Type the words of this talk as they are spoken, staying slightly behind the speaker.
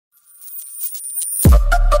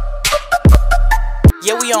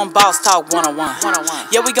Yeah, we on Boss Talk 101.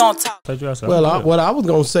 Yeah, we gonna talk. Well, what I was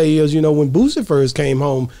gonna say is, you know, when Boosie first came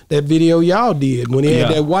home, that video y'all did when he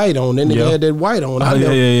had that white on, then nigga had that white on.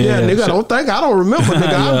 Nigga, I don't remember,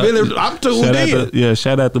 nigga. I'm tuned in.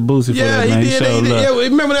 Shout out to Boosie for that, man. He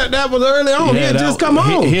did. Remember that was early on. He had just come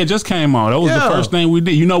home. He had just came on. That was the first thing we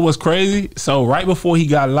did. You know what's crazy? So right before he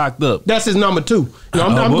got locked up, that's his number 2. You know,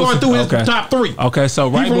 I'm going through his top 3. Okay, so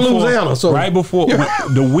right before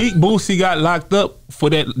the week Boosie got locked up for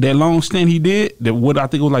that long stint he did, that what I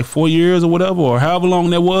think it was like 4 years or whatever, or however long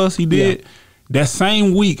that was he did. That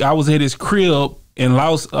same week I was at his crib in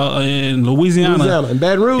Louisiana, in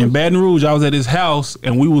Baton Rouge. In Baton Rouge, I was at his house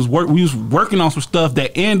and we was working on some stuff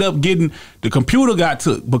that ended up getting the computer got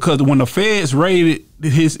took because when the feds raided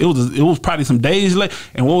it was probably some days late.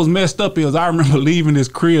 And what was messed up is I remember leaving his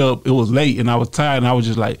crib. It was late and I was tired and I was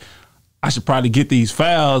just like, I should probably get these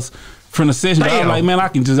files from the session. I was like, man, I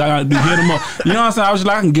gotta hit him up. You know what I'm saying? I was just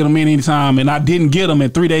like, I can get him in anytime, and I didn't get him.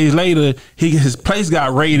 And 3 days later, his place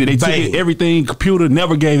got raided. They took everything, computer,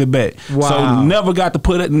 never gave it back. Wow. So never got to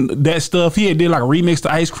put that stuff. He had did like a remix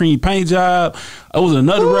to Ice Cream Paint Job. It was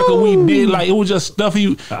another record we did. Like it was just stuff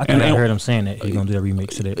he. I think I heard him saying that he's gonna do a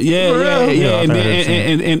remix to that. Yeah. And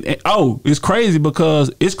it's crazy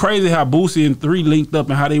because it's crazy how Boosie and 3 linked up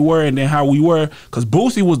and how they were and then how we were. Because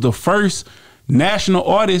Boosie was the first national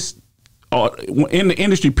artist in the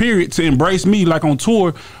industry period to embrace me, like on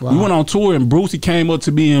tour. Wow. We went on tour and Boosie came up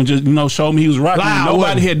to me and just, you know, showed me he was rocking.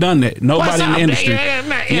 Nobody had done that. Nobody in the industry.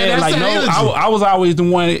 I was always the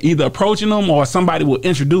one either approaching them or somebody would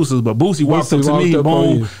introduce us, but Boosie walked up to me,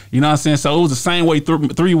 boom. You know what I'm saying? So it was the same way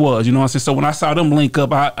 3 was, you know what I'm saying? So when I saw them link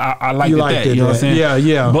up, I liked that. You know what I'm saying?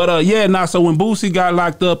 Yeah. But so when Boosie got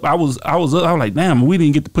locked up, I was like, damn, we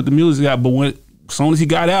didn't get to put the music out, but as soon as he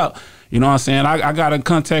got out, you know what I'm saying? I got in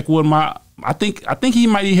contact with I think he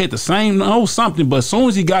might have had the same something, but as soon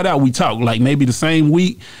as he got out, we talked like maybe the same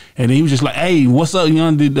week, and he was just like, "Hey, what's up,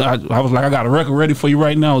 young?" I was like, "I got a record ready for you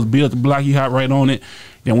right now. It's Built the Block. He hot right on it."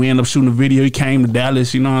 Then we ended up shooting a video. He came to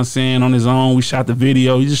Dallas, you know what I'm saying, on his own. We shot the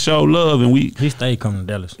video. He just showed love, and he stayed coming to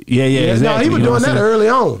Dallas. Yeah, exactly. No, he was doing that early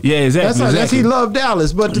on. Yeah, exactly. That's he loved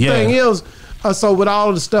Dallas, but the thing is, so with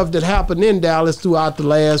all the stuff that happened in Dallas throughout the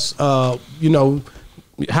last, however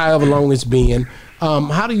long it's been.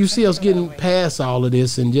 How do you see us getting past all of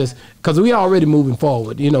this and just because we already moving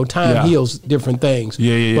forward? You know, time heals different things.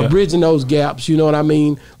 But bridging those gaps, you know what I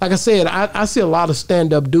mean? Like I said, I see a lot of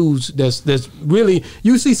stand-up dudes that's really.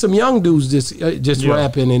 You see some young dudes just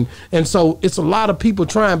rapping and so it's a lot of people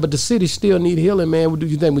trying, but the city still need healing, man. What do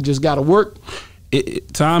you think? We just got to work.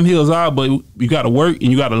 Time heals all, but you got to work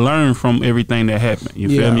and you got to learn from everything that happened. You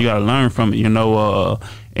feel me? You got to learn from it. You know.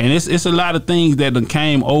 And it's a lot of things that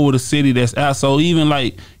came over the city that's out. So even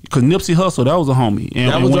like, cause Nipsey Hussle, that was a homie.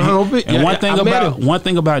 And one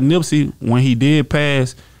thing about Nipsey, when he did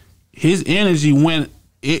pass, his energy went.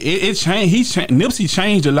 It changed. Nipsey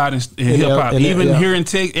changed a lot in hip hop, even here in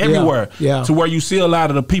tech, everywhere. To where you see a lot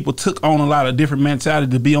of the people took on a lot of different mentality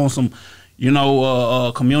to be on some,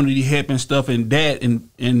 community helping stuff and that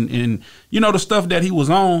and you know the stuff that he was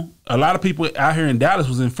on. A lot of people out here in Dallas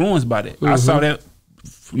was influenced by that. I saw that.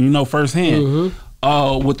 Firsthand.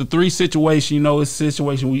 With the 3 situation, it's a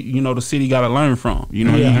situation the city got to learn from.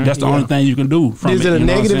 That's the only thing you can do from it. Is it a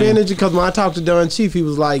negative energy? Because when I talked to Don Chief, he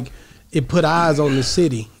was like, it put eyes on the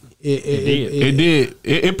city. It did.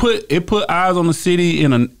 It put eyes on the city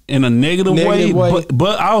in a negative way.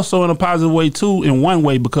 But also in a positive way too, in one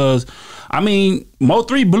way, because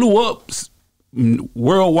Mo3 blew up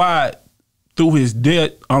worldwide through his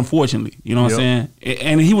death, unfortunately. You know what I'm saying?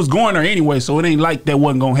 And he was going there anyway, so it ain't like that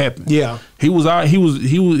wasn't gonna happen. Yeah.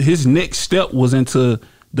 His next step was into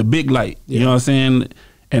the big light. You know what I'm saying?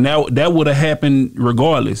 And that would have happened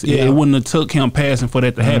regardless. It wouldn't have took him passing for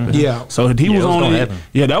that to happen. Yeah. So he was on it.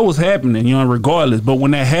 Yeah, that was happening, regardless. But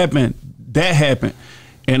when that happened, that happened.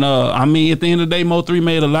 And at the end of the day, Mo3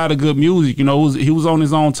 made a lot of good music. He was on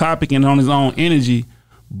his own topic and on his own energy.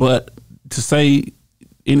 But to say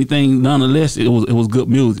anything nonetheless, it was good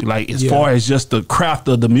music. Like as far as just the craft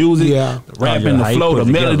of the music, the rapping, the flow, the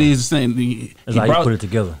melodies, how he put it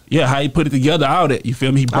together. Yeah, how he put it together, all that. You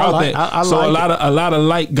feel me? He brought that. A lot of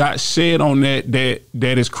light got shed on that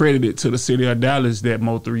is credited to the city of Dallas that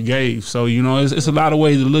Mo3 gave. So it's a lot of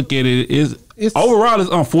ways to look at it. Overall,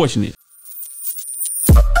 it's unfortunate.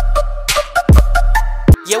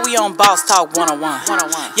 Yeah, we on Boss Talk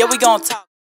 101. Yeah, we gonna talk.